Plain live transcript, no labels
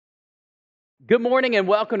Good morning and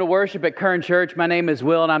welcome to worship at Kern Church. My name is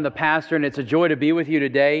Will and I'm the pastor, and it's a joy to be with you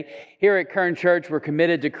today. Here at Kern Church, we're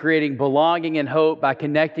committed to creating belonging and hope by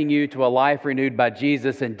connecting you to a life renewed by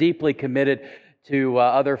Jesus, and deeply committed to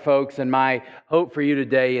other folks. And my hope for you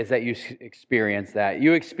today is that you experience that.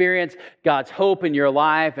 You experience God's hope in your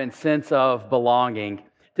life and sense of belonging.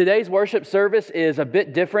 Today's worship service is a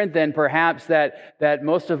bit different than perhaps that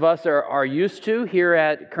most of us are used to here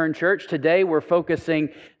at Kern Church. Today we're focusing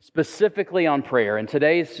specifically on prayer, and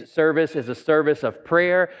today's service is a service of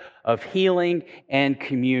prayer, of healing, and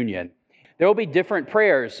communion. There will be different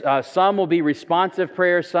prayers. Some will be responsive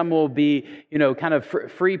prayers, some will be, kind of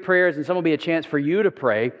free prayers, and some will be a chance for you to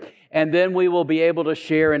pray. And then we will be able to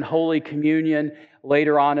share in Holy Communion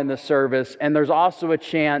later on in the service. And there's also a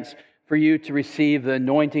chance for you to receive the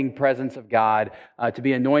anointing presence of God, to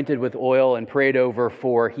be anointed with oil and prayed over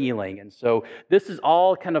for healing. And so this is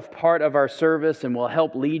all kind of part of our service and will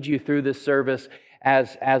help lead you through this service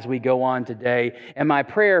as we go on today. And my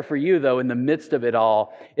prayer for you, though, in the midst of it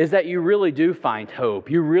all, is that you really do find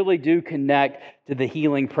hope. You really do connect to the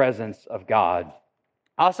healing presence of God.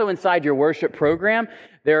 Also inside your worship program,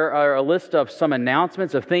 there are a list of some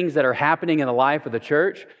announcements of things that are happening in the life of the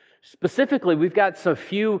church. Specifically, we've got some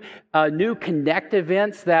few new Connect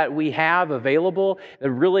events that we have available that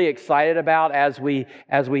we're really excited about as we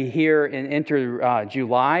hear and enter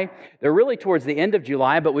July. They're really towards the end of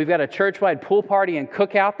July, but we've got a church-wide pool party and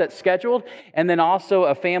cookout that's scheduled, and then also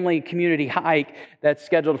a family community hike that's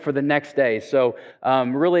scheduled for the next day. So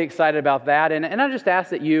really excited about that. And I just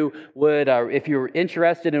ask that you would, if you're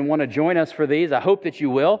interested and want to join us for these, I hope that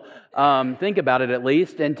you will. Think about it at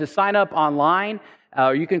least. And to sign up online,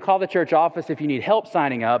 you can call the church office if you need help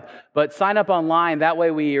signing up, but sign up online. That way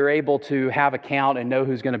we are able to have a count and know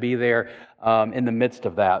who's going to be there in the midst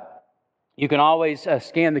of that. You can always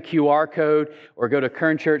scan the QR code or go to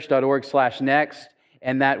kernchurch.org/next,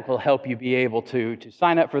 and that will help you be able to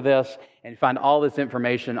sign up for this and find all this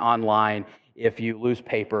information online if you lose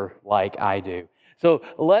paper like I do. So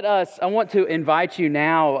I want to invite you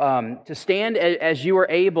now to stand as you are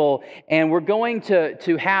able, and we're going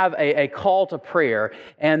to have a call to prayer.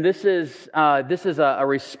 And this is a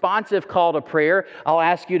responsive call to prayer. I'll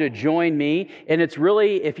ask you to join me. And it's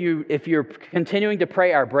really, if you're continuing to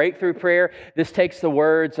pray our breakthrough prayer, this takes the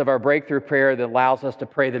words of our breakthrough prayer that allows us to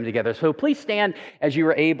pray them together. So please stand as you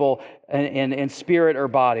are able in spirit or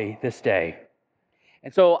body this day.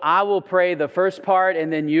 And so I will pray the first part,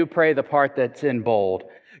 and then you pray the part that's in bold.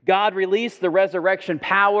 God, release the resurrection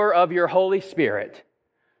power of your Holy Spirit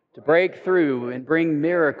to break through and bring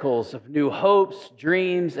miracles of new hopes,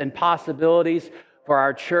 dreams, and possibilities for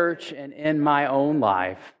our church and in my own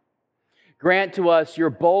life. Grant to us your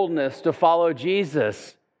boldness to follow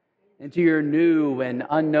Jesus into your new and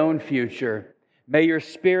unknown future. May your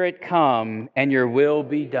Spirit come and your will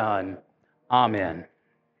be done. Amen.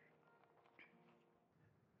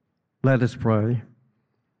 Let us pray.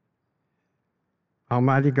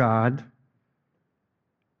 Almighty God,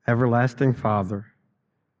 everlasting Father,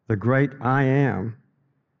 the great I Am,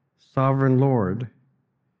 sovereign Lord,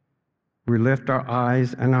 we lift our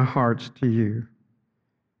eyes and our hearts to you.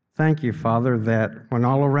 Thank you, Father, that when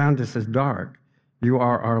all around us is dark, you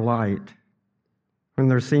are our light. When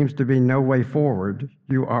there seems to be no way forward,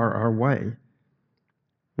 you are our way.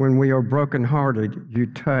 When we are brokenhearted, you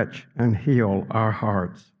touch and heal our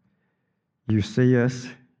hearts. You see us,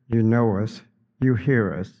 you know us, you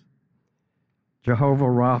hear us. Jehovah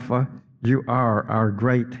Rapha, you are our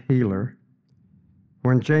great healer.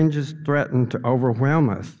 When changes threaten to overwhelm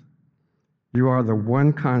us, you are the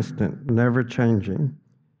one constant, never changing.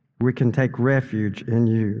 We can take refuge in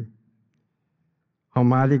you.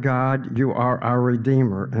 Almighty God, you are our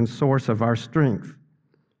Redeemer and source of our strength.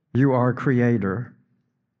 You are Creator.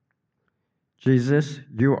 Jesus,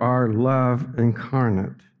 you are love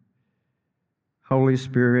incarnate. Holy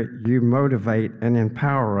Spirit, you motivate and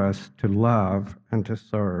empower us to love and to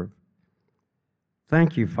serve.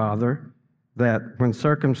 Thank you, Father, that when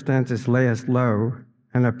circumstances lay us low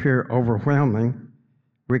and appear overwhelming,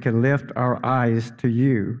 we can lift our eyes to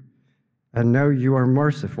you and know you are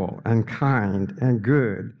merciful and kind and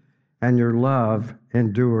good, and your love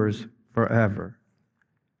endures forever.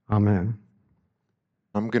 Amen.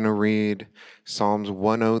 I'm going to read Psalms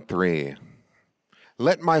 103.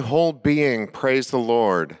 Let my whole being praise the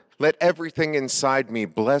Lord. Let everything inside me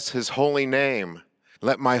bless his holy name.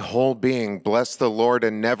 Let my whole being bless the Lord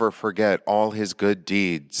and never forget all his good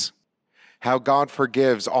deeds. How God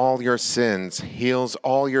forgives all your sins, heals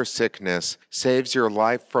all your sickness, saves your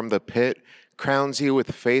life from the pit, crowns you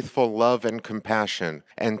with faithful love and compassion,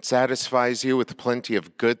 and satisfies you with plenty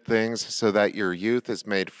of good things so that your youth is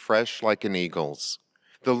made fresh like an eagle's.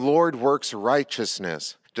 The Lord works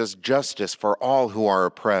righteousness, does justice for all who are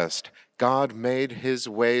oppressed. God made his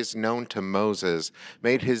ways known to Moses,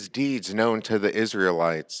 made his deeds known to the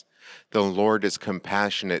Israelites. The Lord is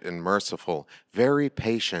compassionate and merciful, very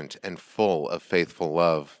patient and full of faithful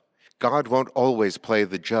love. God won't always play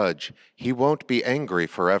the judge. He won't be angry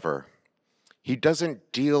forever. He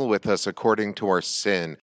doesn't deal with us according to our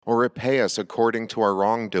sin or repay us according to our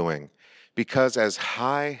wrongdoing. Because as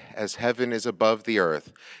high as heaven is above the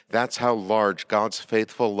earth, that's how large God's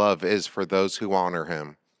faithful love is for those who honor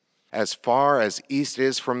him. As far as east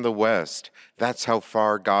is from the west, that's how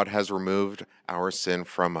far God has removed our sin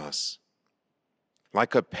from us.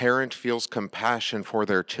 Like a parent feels compassion for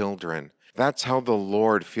their children, that's how the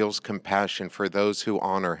Lord feels compassion for those who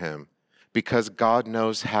honor him. Because God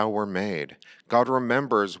knows how we're made. God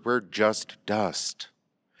remembers we're just dust.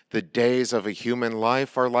 The days of a human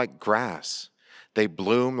life are like grass. They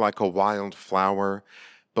bloom like a wild flower,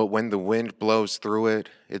 but when the wind blows through it,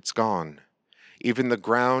 it's gone. Even the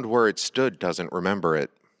ground where it stood doesn't remember it.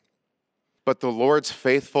 But the Lord's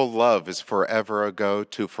faithful love is forever ago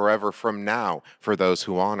to forever from now for those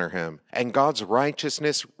who honor him. And God's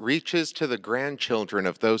righteousness reaches to the grandchildren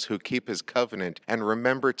of those who keep his covenant and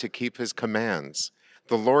remember to keep his commands.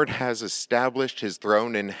 The Lord has established his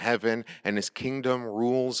throne in heaven, and his kingdom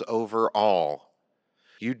rules over all.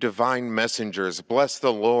 You divine messengers, bless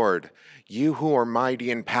the Lord. You who are mighty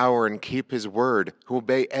in power and keep his word, who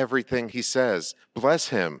obey everything he says, bless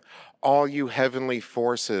him. All you heavenly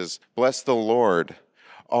forces, bless the Lord.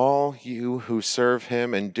 All you who serve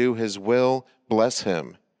him and do his will, bless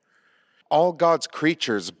him. All God's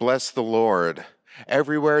creatures, bless the Lord.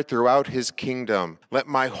 Everywhere throughout his kingdom, let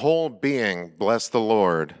my whole being bless the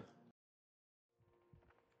Lord.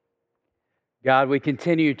 God, we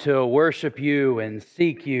continue to worship you and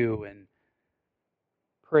seek you and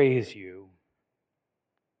praise you.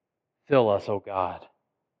 Fill us, O God.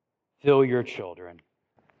 Fill your children.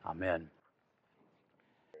 Amen.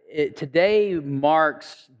 Today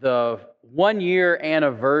marks the 1-year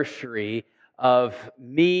anniversary of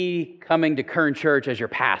me coming to Kern Church as your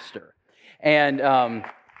pastor. And,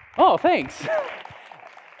 oh, thanks.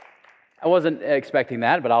 I wasn't expecting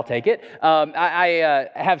that, but I'll take it. I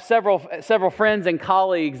have several friends and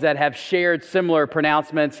colleagues that have shared similar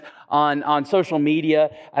pronouncements on social media.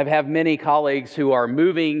 I have many colleagues who are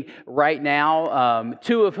moving right now,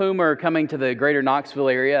 2 of whom are coming to the greater Knoxville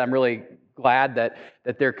area. I'm really glad that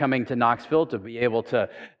they're coming to Knoxville to be able to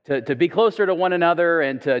be closer to one another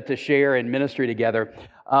and to share in ministry together.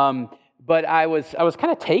 But I was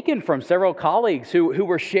kind of taken from several colleagues who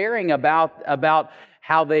were sharing about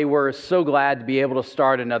how they were so glad to be able to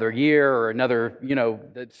start another year or another,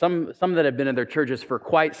 some that have been in their churches for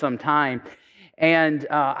quite some time. And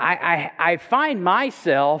I find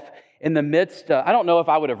myself in the midst I don't know if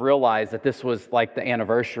I would have realized that this was like the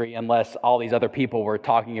anniversary unless all these other people were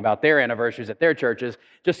talking about their anniversaries at their churches.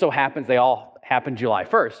 Just so happens they all happen July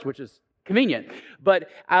 1st, which is convenient. But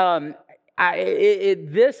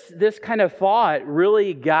this kind of thought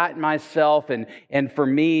really got myself and for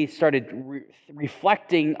me started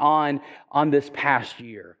reflecting on this past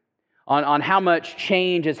year, on how much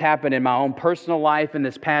change has happened in my own personal life in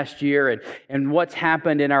this past year and what's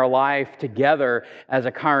happened in our life together as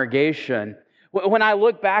a congregation. When I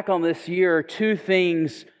look back on this year, two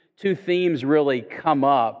themes really come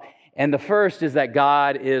up. And the first is that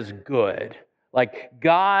God is good. Like,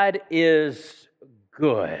 God is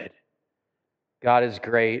good. God is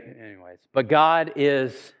great, anyways. But God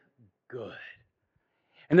is good.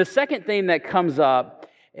 And the second theme that comes up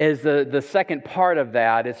is the second part of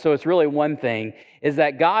that. So it's really one thing, is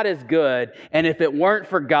that God is good, and if it weren't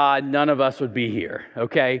for God, none of us would be here,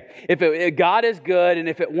 okay? If God is good, and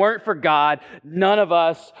if it weren't for God, none of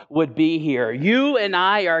us would be here. You and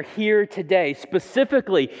I are here today,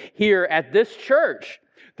 specifically here at this church,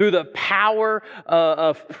 through the power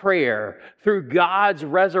of prayer, through God's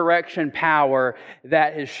resurrection power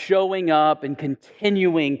that is showing up and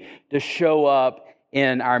continuing to show up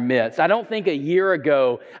in our midst. I don't think a year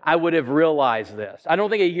ago I would have realized this. I don't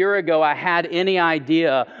think a year ago I had any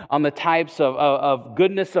idea on the types of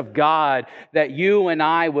goodness of God that you and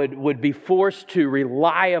I would be forced to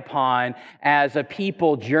rely upon as a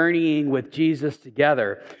people journeying with Jesus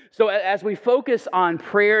together. So as we focus on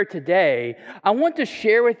prayer today, I want to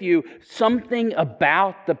share with you something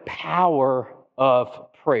about the power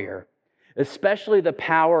of prayer, especially the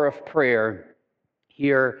power of prayer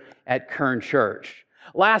here at Kern Church.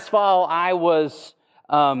 Last fall, I was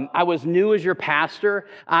I was new as your pastor.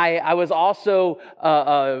 I was also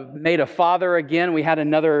made a father again. We had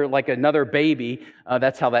another baby.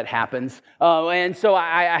 That's how that happens. And so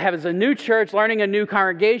I have as a new church, learning a new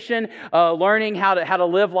congregation, learning how to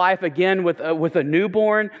live life again with a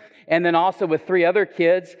newborn, and then also with 3 other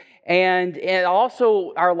kids. And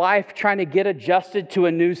also our life trying to get adjusted to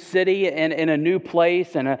a new city and in a new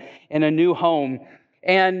place and in a new home.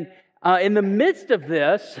 And in the midst of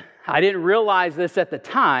this, I didn't realize this at the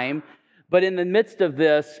time, but in the midst of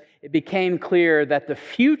this, it became clear that the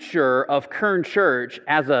future of Kern Church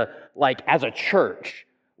as a church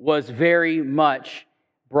was very much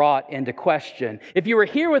brought into question. If you were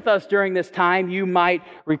here with us during this time, you might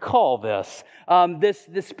recall this.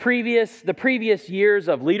 The previous years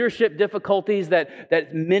of leadership difficulties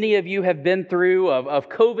that many of you have been through, of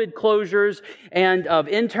COVID closures and of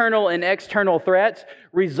internal and external threats,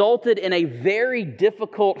 resulted in a very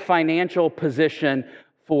difficult financial position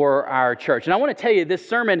for our church. And I want to tell you, this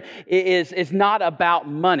sermon is not about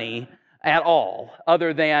money at all,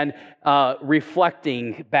 other than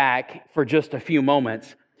reflecting back for just a few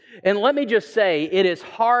moments. And let me just say, it is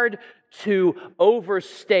hard to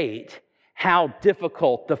overstate how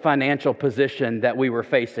difficult the financial position that we were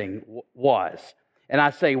facing was. And I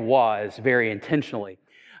say was very intentionally.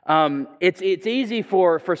 It's easy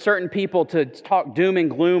for certain people to talk doom and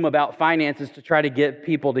gloom about finances to try to get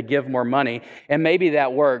people to give more money, and maybe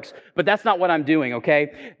that works, but that's not what I'm doing,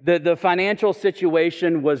 okay? The financial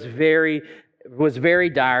situation was very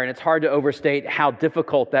dire, and it's hard to overstate how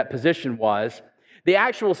difficult that position was. The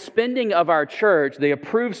actual spending of our church, the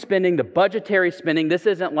approved spending, the budgetary spending, this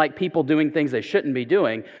isn't like people doing things they shouldn't be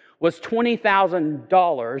doing, was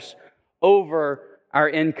 $20,000 over our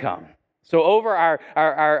income. So over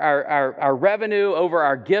our revenue, over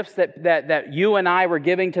our gifts that you and I were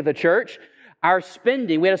giving to the church, our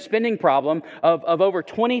spending, we had a spending problem of over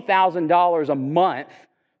 $20,000 a month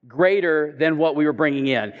greater than what we were bringing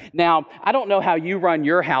in. Now, I don't know how you run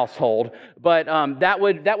your household, but that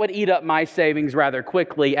would eat up my savings rather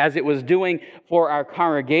quickly, as it was doing for our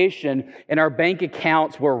congregation, and our bank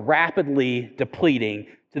accounts were rapidly depleting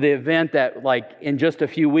to the event that, like, in just a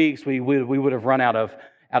few weeks, we would have run out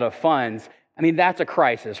of funds. I mean, that's a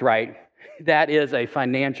crisis, right? That is a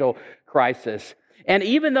financial crisis. And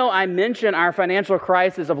even though I mention our financial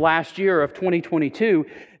crisis of last year, of 2022,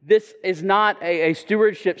 this is not a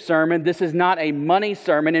stewardship sermon. This is not a money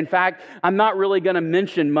sermon. In fact, I'm not really going to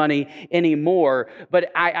mention money anymore.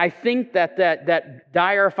 But I think that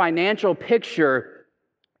dire financial picture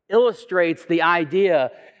illustrates the idea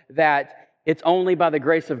that it's only by the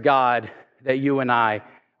grace of God that you and I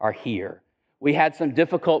are here. We had some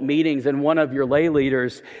difficult meetings, and one of your lay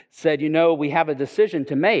leaders said, we have a decision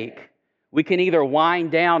to make. We can either wind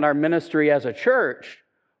down our ministry as a church,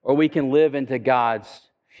 or we can live into God's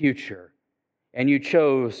future. And you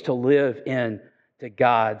chose to live into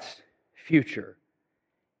God's future.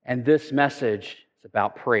 And this message is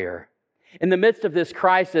about prayer. In the midst of this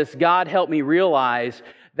crisis, God helped me realize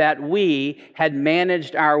that we had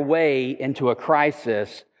managed our way into a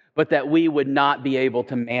crisis, but that we would not be able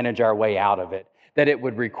to manage our way out of it. That it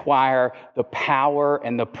would require the power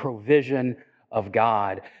and the provision of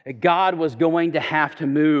God. God was going to have to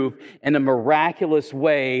move in a miraculous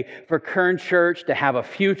way for Kern Church to have a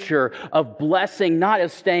future of blessing, not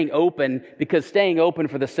as staying open, because staying open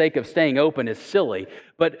for the sake of staying open is silly,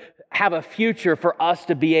 but have a future for us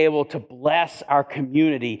to be able to bless our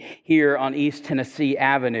community here on East Tennessee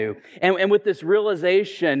Avenue. And with this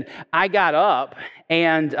realization, I got up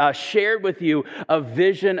and shared with you a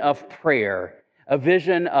vision of prayer, a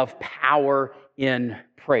vision of power in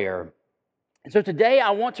prayer. And so today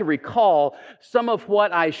I want to recall some of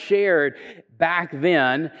what I shared back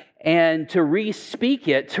then and to re-speak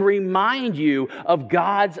it, to remind you of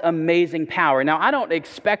God's amazing power. Now, I don't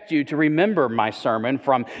expect you to remember my sermon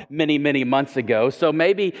from many, many months ago, so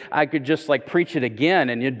maybe I could just preach it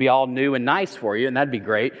again and it'd be all new and nice for you, and that'd be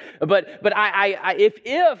great. But if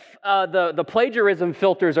the plagiarism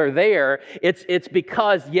filters are there, it's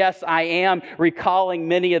because, yes, I am recalling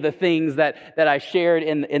many of the things that I shared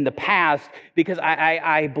in the past, because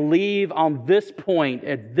I believe on this point,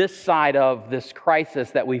 at this side of this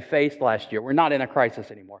crisis that we faced last year, we're not in a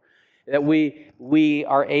crisis anymore, that we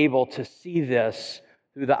are able to see this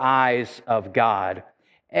through the eyes of God.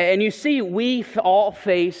 And you see, we all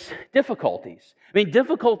face difficulties. I mean,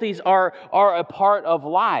 difficulties are a part of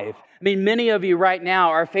life. I mean, many of you right now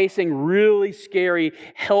are facing really scary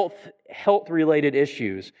health-related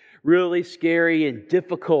issues, really scary and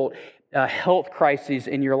difficult health crises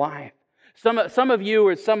in your life. Some of you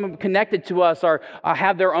or some connected to us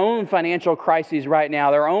have their own financial crises right now,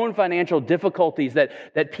 their own financial difficulties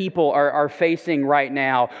that people are facing right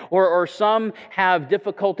now. Or some have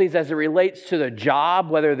difficulties as it relates to the job,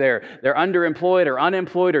 whether they're underemployed or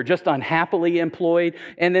unemployed or just unhappily employed.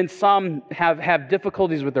 And then some have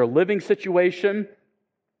difficulties with their living situation.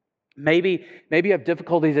 Maybe you have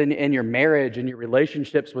difficulties in your marriage and your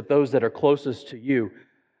relationships with those that are closest to you.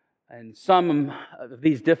 And some of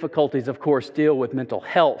these difficulties, of course, deal with mental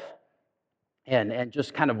health and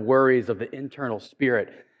just kind of worries of the internal spirit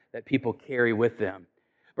that people carry with them.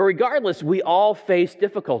 But regardless, we all face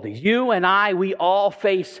difficulties. You and I, we all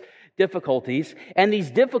face difficulties, and these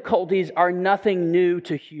difficulties are nothing new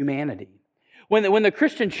to humanity. When the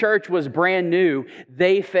Christian church was brand new,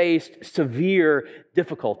 they faced severe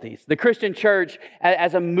difficulties. The Christian church,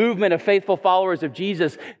 as a movement of faithful followers of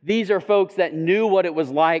Jesus, these are folks that knew what it was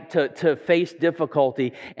like to face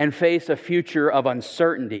difficulty and face a future of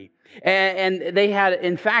uncertainty. And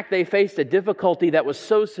they faced a difficulty that was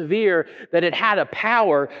so severe that it had a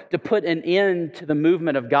power to put an end to the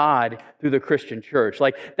movement of God through the Christian church.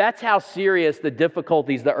 Like, that's how serious the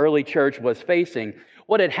difficulties the early church was facing.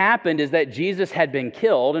 What had happened is that Jesus had been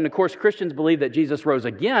killed, and of course Christians believe that Jesus rose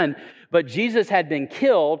again, but Jesus had been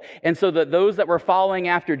killed, and so that those that were following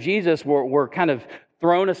after Jesus were kind of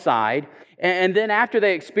thrown aside. And then after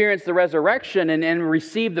they experienced the resurrection and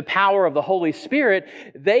received the power of the Holy Spirit,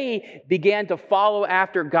 they began to follow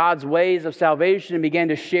after God's ways of salvation and began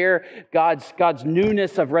to share God's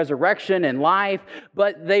newness of resurrection and life.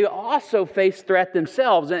 But they also faced threat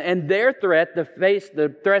themselves, and their threat, the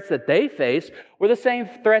threats that they faced, were the same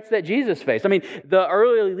threats that Jesus faced. I mean, the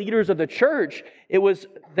early leaders of the church,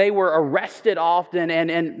 they were arrested often,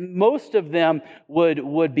 and most of them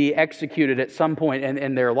would be executed at some point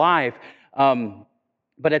in their life.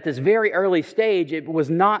 But at this very early stage, it was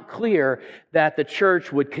not clear that the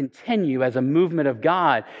church would continue as a movement of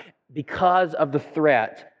God because of the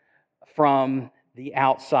threat from the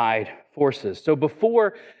outside forces. So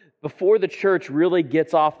before the church really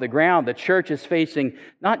gets off the ground, the church is facing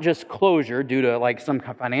not just closure due to like some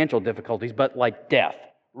financial difficulties, but like death,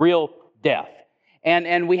 real death.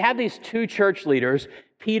 And we have these two church leaders,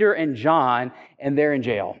 Peter and John, and they're in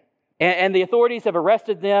jail. And the authorities have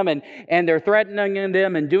arrested them, and they're threatening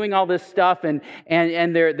them and doing all this stuff, and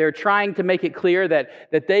they're trying to make it clear that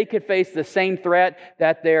they could face the same threat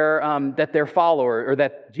that their follower or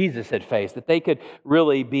that Jesus had faced, that they could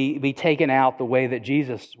really be taken out the way that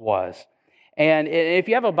Jesus was. And if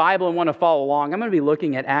you have a Bible and want to follow along, I'm going to be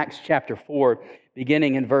looking at Acts chapter 4,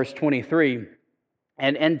 beginning in verse 23.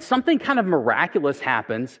 And something kind of miraculous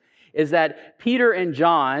happens is that Peter and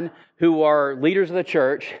John, who are leaders of the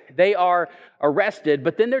church, they are arrested,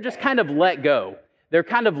 but then they're just kind of let go. They're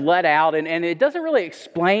kind of let out, and it doesn't really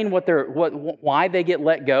explain why they get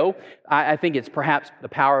let go. I think it's perhaps the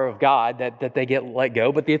power of God that they get let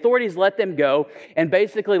go, but the authorities let them go and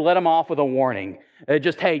basically let them off with a warning.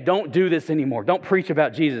 Just, hey, don't do this anymore. Don't preach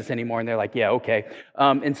about Jesus anymore. And they're like, yeah, okay.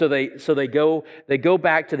 And so they go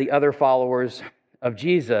back to the other followers of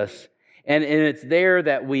Jesus. And it's there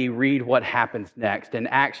that we read what happens next in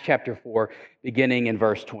Acts chapter 4, beginning in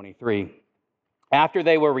verse 23. After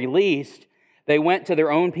they were released, they went to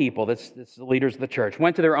their own people, that's the leaders of the church,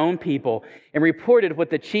 went to their own people and reported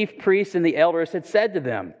what the chief priests and the elders had said to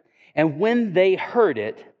them. And when they heard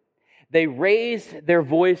it, they raised their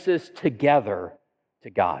voices together to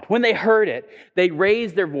God. When they heard it, they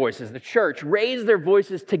raised their voices. The church raised their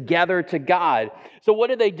voices together to God. So what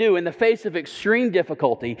did they do? In the face of extreme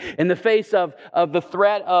difficulty, in the face of the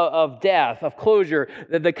threat of death, of closure,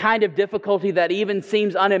 the kind of difficulty that even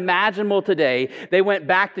seems unimaginable today, they went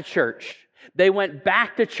back to church. They went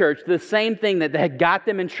back to church, the same thing that had got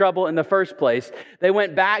them in trouble in the first place. They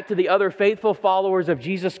went back to the other faithful followers of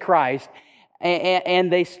Jesus Christ,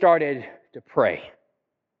 and they started to pray.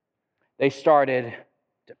 They started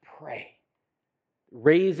to pray,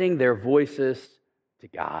 raising their voices to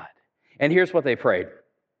God. And here's what they prayed.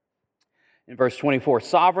 In verse 24,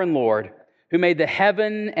 Sovereign Lord, who made the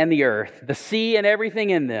heaven and the earth, the sea and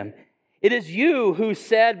everything in them, it is you who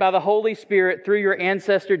said by the Holy Spirit through your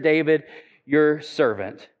ancestor David, your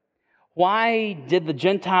servant, why did the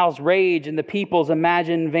Gentiles rage and the peoples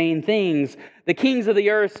imagine vain things? The kings of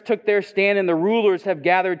the earth took their stand and the rulers have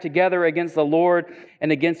gathered together against the Lord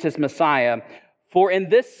and against his Messiah. For in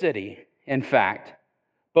this city, in fact,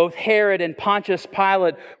 both Herod and Pontius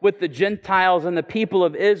Pilate with the Gentiles and the people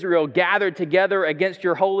of Israel gathered together against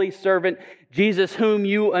your holy servant Jesus, whom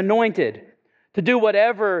you anointed, to do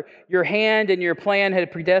whatever your hand and your plan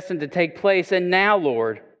had predestined to take place. And now,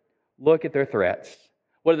 Lord, look at their threats.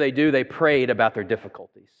 What did? They prayed about their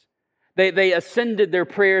difficulties. They ascended their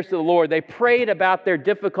prayers to the Lord. They prayed about their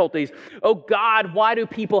difficulties. Oh God, why do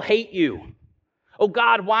people hate you? Oh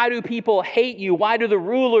God, why do people hate you? Why do the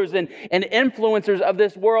rulers and influencers of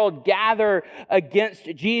this world gather against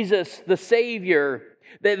Jesus, the Savior?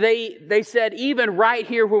 They said, even right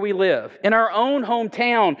here where we live, in our own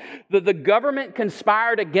hometown, the government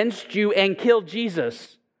conspired against you and killed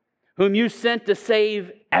Jesus, whom you sent to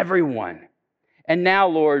save everyone. And now,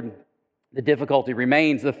 Lord, the difficulty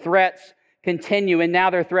remains. The threats continue, and now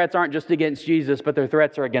their threats aren't just against Jesus, but their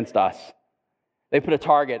threats are against us. They put a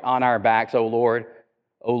target on our backs. Oh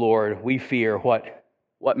Lord, we fear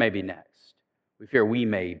what may be next. We fear we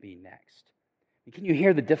may be next. And can you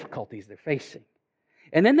hear the difficulties they're facing?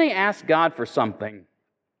 And then they ask God for something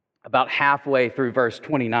about halfway through verse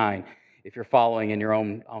 29, if you're following in your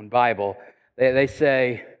own Bible.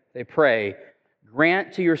 They pray,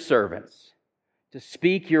 grant to your servants to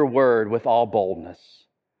speak your word with all boldness,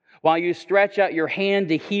 while you stretch out your hand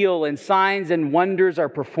to heal, and signs and wonders are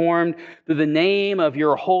performed through the name of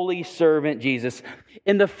your holy servant Jesus.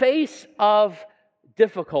 In the face of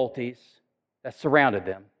difficulties that surrounded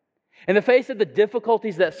them, in the face of the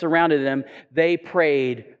difficulties that surrounded them, they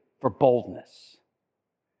prayed for boldness.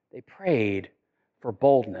 They prayed for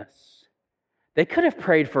boldness. They could have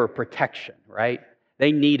prayed for protection, right?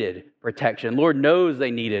 They needed protection. Lord knows they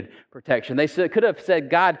needed protection. They could have said,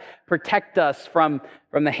 God, protect us from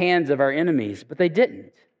the hands of our enemies, but they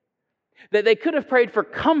didn't. They could have prayed for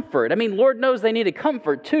comfort. I mean, Lord knows they needed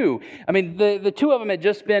comfort too. I mean, the two of them had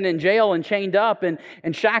just been in jail and chained up and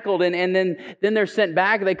shackled, and then they're sent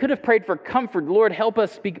back. They could have prayed for comfort. Lord, help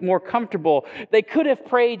us be more comfortable. They could have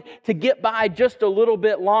prayed to get by just a little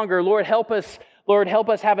bit longer. Lord, help us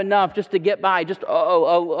have enough just to get by just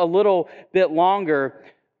a little bit longer.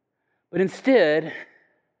 But instead,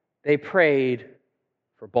 they prayed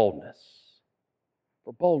for boldness.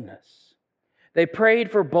 For boldness. They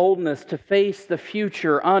prayed for boldness to face the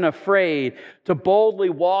future unafraid, to boldly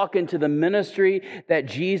walk into the ministry that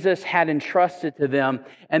Jesus had entrusted to them.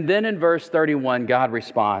 And then in verse 31, God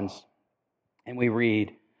responds, and we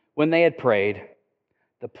read, when they had prayed,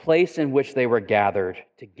 the place in which they were gathered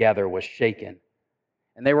together was shaken,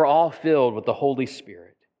 and they were all filled with the Holy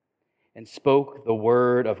Spirit and spoke the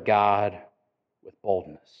word of God with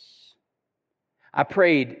boldness. I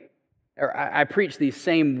preached these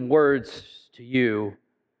same words to you,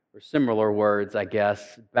 or similar words, I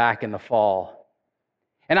guess, back in the fall.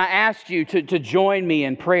 And I asked you to join me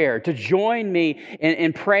in prayer, to join me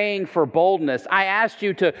in praying for boldness. I asked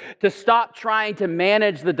you to stop trying to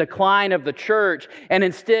manage the decline of the church and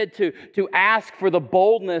instead to ask for the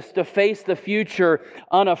boldness to face the future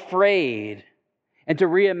unafraid and to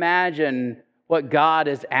reimagine what God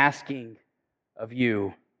is asking of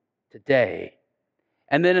you today.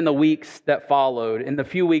 And then in the weeks that followed, in the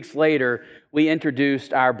few weeks later, we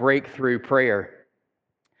introduced our breakthrough prayer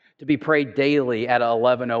to be prayed daily at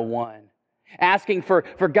 11:01, asking for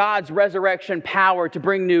God's resurrection power to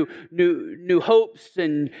bring new hopes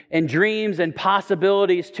and dreams and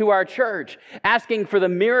possibilities to our church, asking for the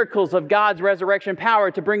miracles of God's resurrection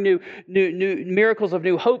power to bring new miracles of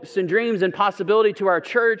new hopes and dreams and possibility to our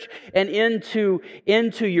church and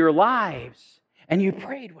into your lives. And you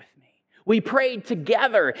prayed with me. We prayed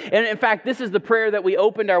together. And in fact, this is the prayer that we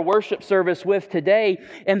opened our worship service with today.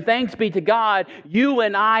 And thanks be to God, you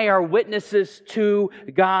and I are witnesses to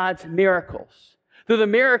God's miracles. Through the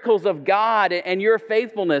miracles of God and your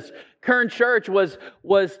faithfulness, Kern Church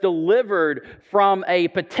was delivered from a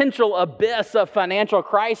potential abyss of financial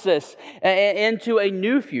crisis into a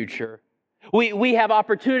new future. We have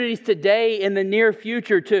opportunities today in the near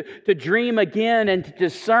future to dream again and to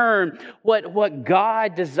discern what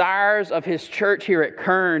God desires of His church here at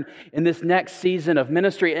Kern in this next season of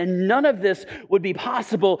ministry. And none of this would be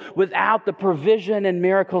possible without the provision and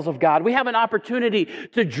miracles of God. We have an opportunity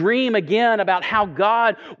to dream again about how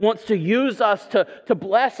God wants to use us to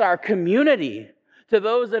bless our community, to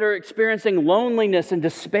those that are experiencing loneliness and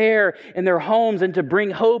despair in their homes, and to bring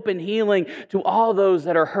hope and healing to all those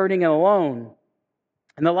that are hurting and alone.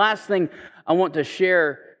 And the last thing I want to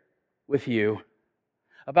share with you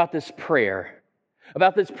about this prayer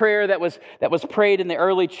that was prayed in the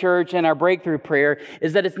early church and our breakthrough prayer,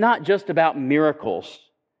 is that it's not just about miracles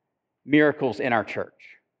in our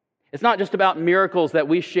church. It's not just about miracles that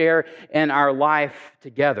we share in our life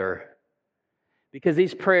together, because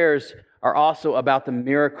these prayers are also about the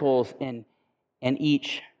miracles in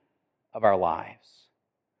each of our lives.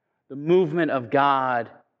 The movement of God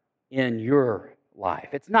in your life.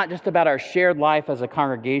 It's not just about our shared life as a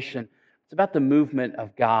congregation. It's about the movement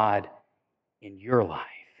of God in your life.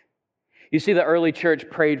 You see, the early church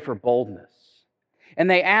prayed for boldness. And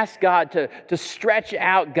they asked God to stretch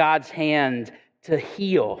out God's hand to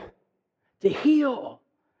heal,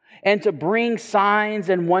 and to bring signs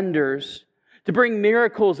and wonders, to bring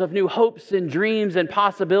miracles of new hopes and dreams and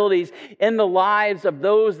possibilities in the lives of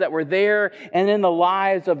those that were there and in the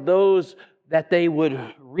lives of those that they would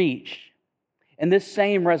reach. And this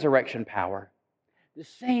same resurrection power,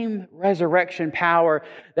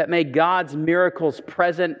 that made God's miracles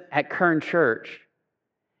present at Kern Church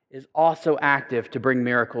is also active to bring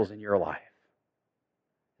miracles in your life.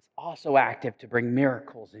 It's also active to bring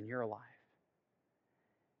miracles in your life.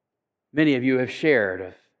 Many of you have shared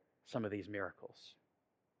of some of these miracles.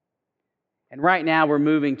 And right now we're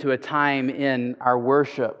moving to a time in our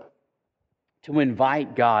worship to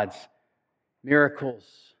invite God's miracles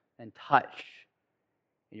and touch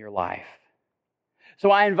in your life.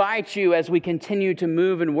 So I invite you, as we continue to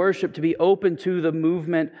move in worship, to be open to the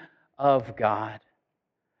movement of God.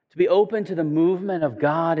 To be open to the movement of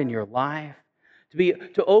God in your life.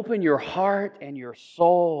 To open your heart and your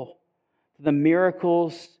soul to the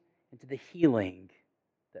miracles and to the healing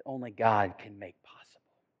that only God can make possible.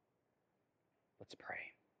 Let's pray.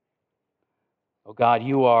 Oh God,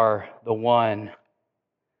 you are the one.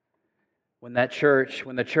 When the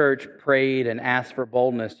church prayed and asked for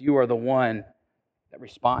boldness, you are the one that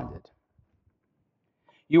responded.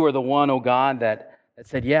 You are the one, oh God, that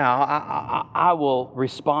said, yeah, I will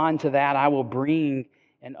respond to that. I will bring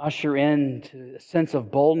and usher in to a sense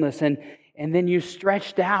of boldness. And then you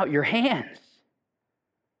stretched out your hands.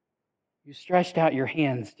 You stretched out your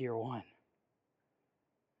hands, dear one,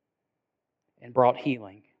 and brought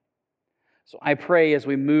healing. So I pray as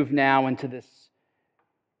we move now into this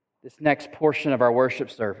next portion of our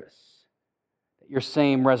worship service, that your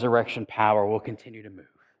same resurrection power will continue to move.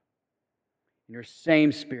 And your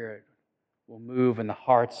same Spirit will move in the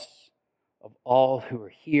hearts of all who are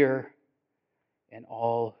here and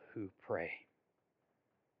all who pray.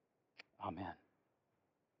 Amen.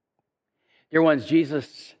 Dear ones,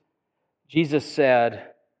 Jesus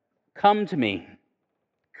said, come to me,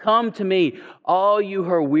 all you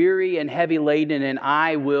who are weary and heavy laden, and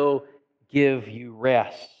I will give you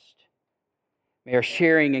rest. May our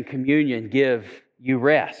sharing in communion give you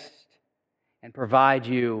rest and provide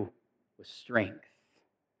you with strength.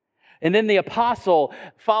 And then the apostle,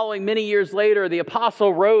 following many years later, the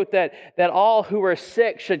apostle wrote that all who are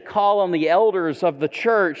sick should call on the elders of the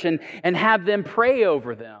church and have them pray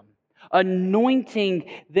over them, anointing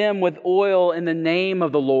them with oil in the name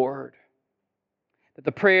of the Lord. That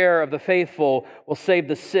the prayer of the faithful will save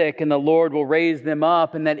the sick and the Lord will raise them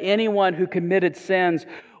up, and that anyone who committed sins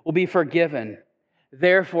will be forgiven.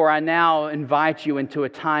 Therefore, I now invite you into a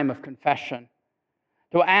time of confession,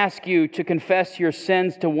 to ask you to confess your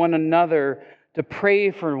sins to one another, to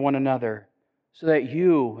pray for one another, so that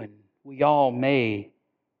you and we all may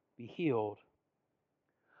be healed.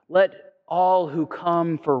 Let all who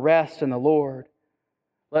come for rest in the Lord,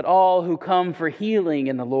 let all who come for healing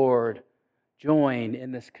in the Lord, join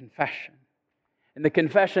in this confession. And the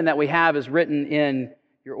confession that we have is written in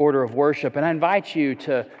your order of worship, and I invite you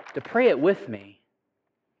to pray it with me.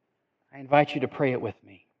 I invite you to pray it with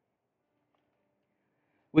me.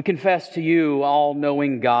 We confess to you,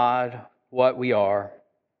 all-knowing God, what we are.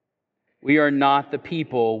 We are not the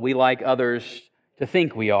people we like others to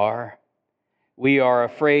think we are. We are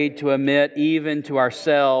afraid to admit, even to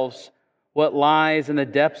ourselves, what lies in the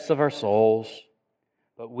depths of our souls,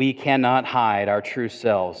 but we cannot hide our true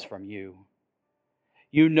selves from you.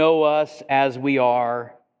 You know us as we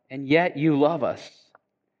are, and yet you love us.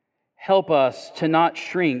 Help us to not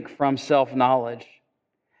shrink from self-knowledge.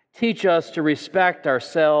 Teach us to respect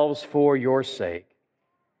ourselves for your sake.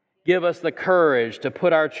 Give us the courage to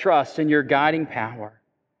put our trust in your guiding power.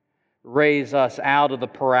 Raise us out of the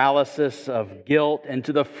paralysis of guilt and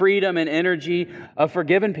to the freedom and energy of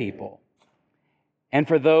forgiven people. And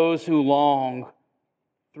for those who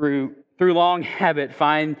through long habit,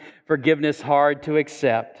 find forgiveness hard to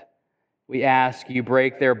accept, we ask you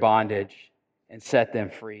break their bondage and set them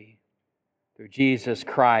free. Through Jesus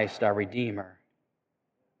Christ, our Redeemer.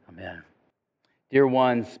 Amen. Dear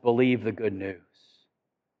ones, believe the good news.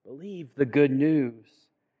 Believe the good news.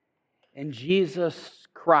 In Jesus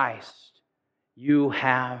Christ, you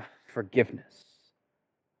have forgiveness.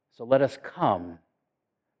 So let us come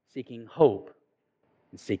seeking hope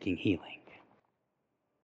and seeking healing.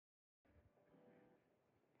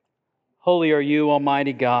 Holy are you,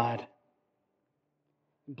 Almighty God.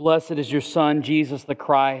 Blessed is your Son, Jesus the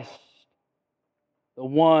Christ, the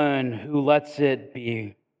one who lets it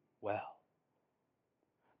be well.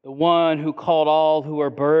 The one who called all who are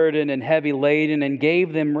burdened and heavy laden and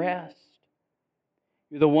gave them rest.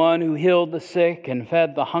 You're the one who healed the sick and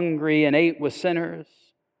fed the hungry and ate with sinners.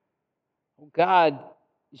 Oh God,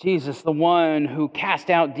 Jesus, the one who cast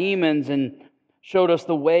out demons and showed us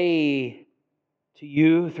the way to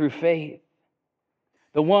you through faith.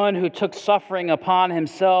 The one who took suffering upon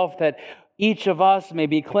himself that each of us may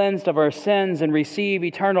be cleansed of our sins and receive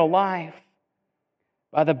eternal life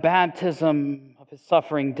by the baptism of his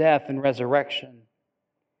suffering, death, and resurrection.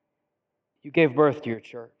 You gave birth to your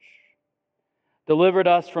church, delivered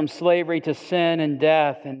us from slavery to sin and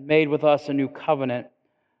death, and made with us a new covenant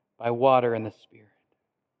by water and the Spirit.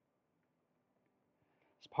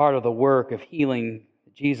 It's part of the work of healing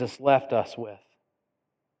that Jesus left us with.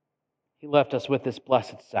 He left us with this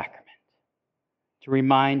blessed sacrament to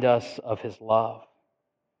remind us of his love,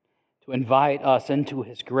 to invite us into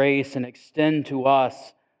his grace and extend to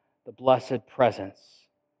us the blessed presence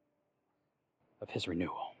of his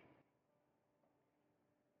renewal.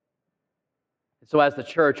 And so as the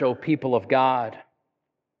church, O people of God,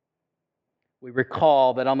 we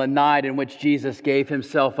recall that on the night in which Jesus gave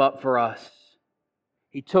himself up for us,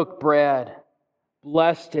 he took bread,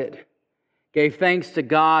 blessed it, gave thanks to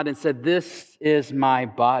God, and said, "This is my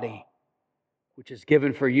body, which is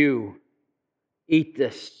given for you. Eat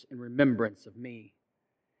this in remembrance of me."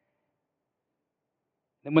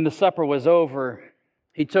 And when the supper was over,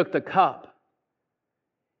 he took the cup,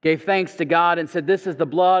 gave thanks to God, and said, "This is the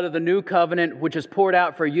blood of the new covenant, which is poured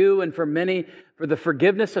out for you and for many for the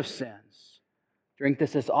forgiveness of sins. Drink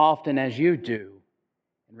this as often as you do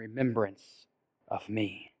in remembrance of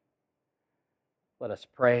me." Let us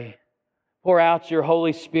pray. Pour out your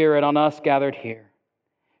Holy Spirit on us gathered here,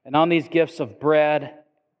 and on these gifts of bread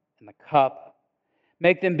and the cup.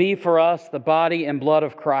 Make them be for us the body and blood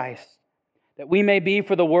of Christ, that we may be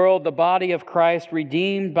for the world the body of Christ,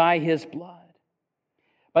 redeemed by his blood.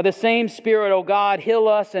 By the same Spirit, O God, heal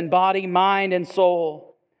us in body, mind, and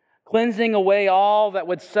soul, cleansing away all that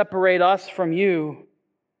would separate us from you.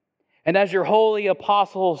 And as your holy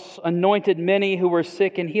apostles anointed many who were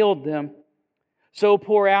sick and healed them, so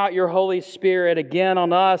pour out your Holy Spirit again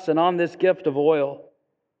on us and on this gift of oil,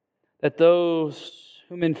 that those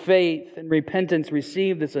whom in faith and repentance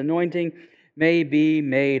receive this anointing may be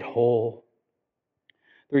made whole.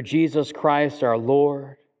 Through Jesus Christ our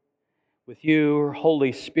Lord, with your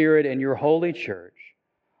Holy Spirit and your holy church,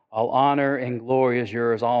 all honor and glory is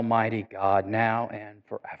yours, Almighty God, now and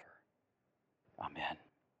forever. Amen.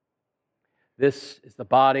 This is the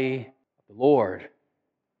body of the Lord,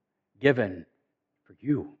 given for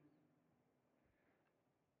you.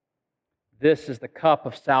 This is the cup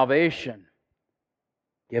of salvation,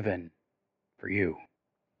 given for you.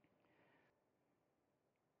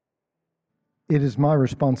 It is my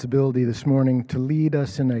responsibility this morning to lead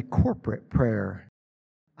us in a corporate prayer.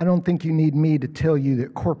 I don't think you need me to tell you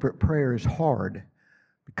that corporate prayer is hard,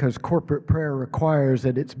 because corporate prayer requires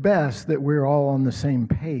at its best that we're all on the same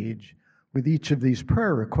page with each of these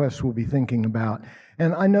prayer requests we'll be thinking about.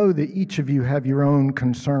 And I know that each of you have your own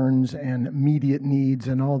concerns and immediate needs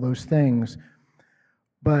and all those things.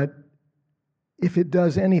 But if it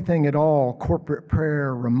does anything at all, corporate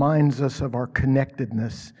prayer reminds us of our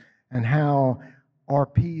connectedness and how our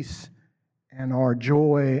peace and our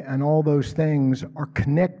joy and all those things are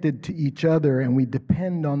connected to each other, and we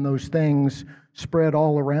depend on those things spread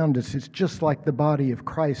all around us. It's just like the body of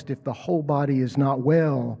Christ. If the whole body is not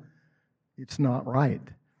well, it's not right.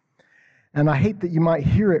 And I hate that you might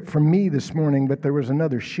hear it from me this morning, but there was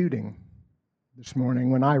another shooting this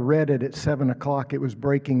morning. When I read it at 7 o'clock, it was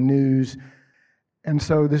breaking news. And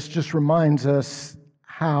so this just reminds us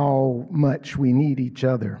how much we need each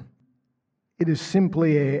other. It is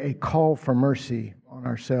simply a call for mercy on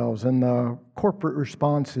ourselves. And the corporate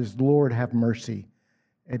response is, Lord, have mercy,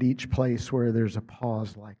 at each place where there's a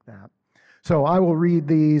pause like that. So I will read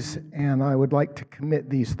these, and I would like to commit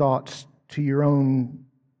these thoughts to your own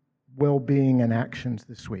well-being and actions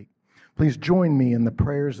this week. Please join me in the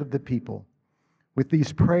prayers of the people. With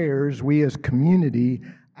these prayers, we as community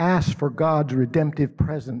ask for God's redemptive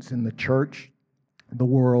presence in the church, the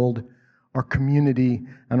world, our community,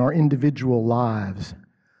 and our individual lives.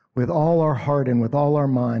 With all our heart and with all our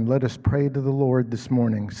mind, let us pray to the Lord this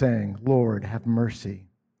morning, saying, Lord, have mercy.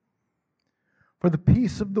 For the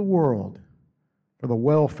peace of the world, for the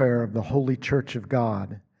welfare of the holy church of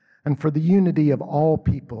God, and for the unity of all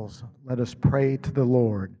peoples, let us pray to the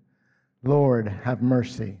Lord. Lord, have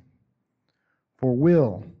mercy. For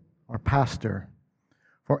Will, our pastor,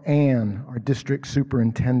 for Anne, our district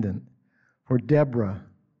superintendent, for Deborah,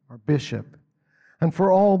 our bishop, and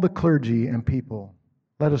for all the clergy and people,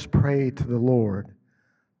 let us pray to the Lord.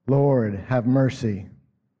 Lord, have mercy.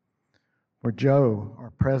 For Joe,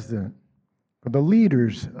 our president, for the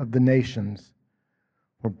leaders of the nations,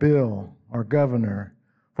 for Bill, our governor,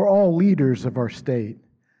 for all leaders of our state,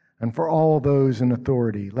 and for all those in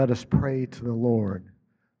authority. Let us pray to the Lord.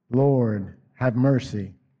 Lord, have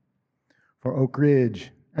mercy. For Oak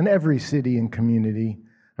Ridge and every city and community,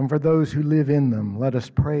 and for those who live in them, let us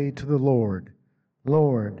pray to the Lord.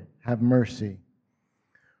 Lord, have mercy.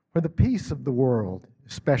 For the peace of the world,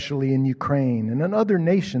 especially in Ukraine and in other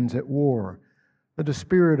nations at war, that a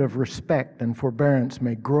spirit of respect and forbearance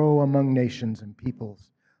may grow among nations and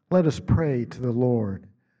peoples. Let us pray to the Lord.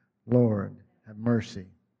 Lord, have mercy.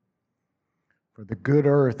 For the good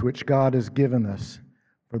earth which God has given us,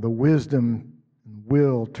 for the wisdom and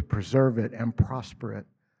will to preserve it and prosper it,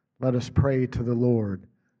 let us pray to the Lord.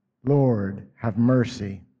 Lord, have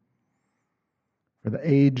mercy. For the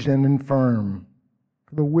aged and infirm,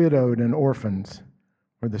 for the widowed and orphans,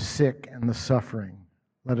 for the sick and the suffering,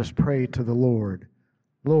 let us pray to the Lord.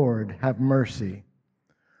 Lord, have mercy.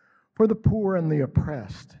 For the poor and the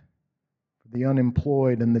oppressed, for the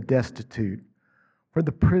unemployed and the destitute, for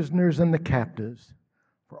the prisoners and the captives,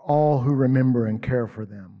 for all who remember and care for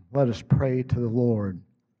them, let us pray to the Lord.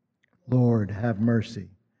 Lord, have mercy.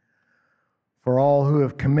 For all who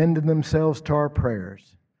have commended themselves to our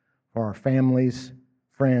prayers, for our families,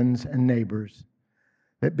 friends, and neighbors,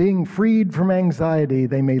 that being freed from anxiety,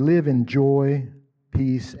 they may live in joy,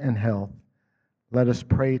 peace, and health. Let us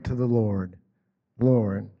pray to the Lord.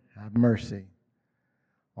 Lord, have mercy.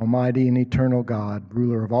 Almighty and eternal God,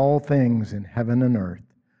 ruler of all things in heaven and earth,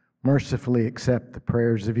 mercifully accept the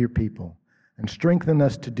prayers of your people and strengthen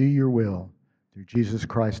us to do your will through Jesus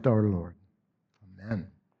Christ our Lord. Amen.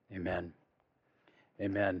 Amen.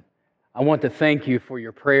 Amen. I want to thank you for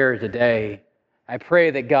your prayer today. I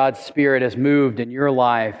pray that God's Spirit has moved in your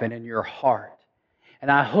life and in your heart.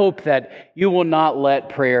 And I hope that you will not let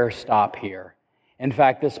prayer stop here. In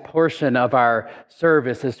fact, this portion of our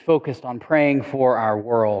service is focused on praying for our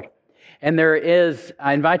world. And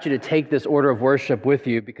I invite you to take this order of worship with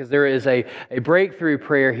you because there is a breakthrough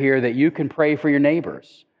prayer here that you can pray for your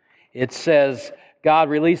neighbors. It says, God,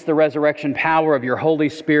 release the resurrection power of your Holy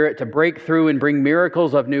Spirit to break through and bring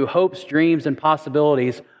miracles of new hopes, dreams, and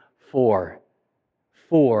possibilities for.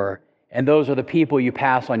 And those are the people you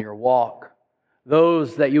pass on your walk,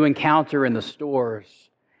 those that you encounter in the stores,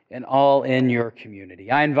 and all in your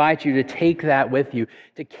community. I invite you to take that with you,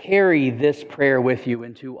 to carry this prayer with you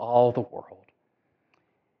into all the world.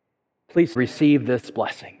 Please receive this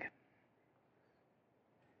blessing.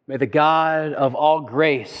 May the God of all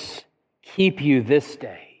grace keep you this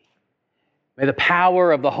day. May the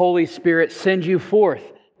power of the Holy Spirit send you forth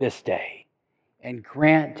this day and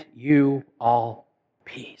grant you all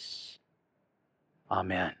peace.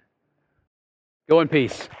 Amen. Go in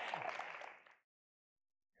peace.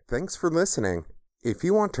 Thanks for listening. If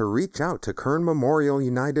you want to reach out to Kern Memorial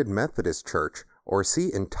United Methodist Church or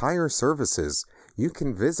see entire services, you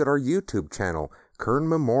can visit our YouTube channel, Kern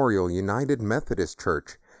Memorial United Methodist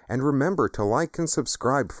Church, and remember to like and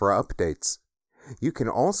subscribe for updates. You can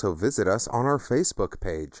also visit us on our Facebook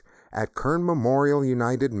page at Kern Memorial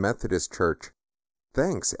United Methodist Church.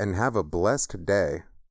 Thanks and have a blessed day.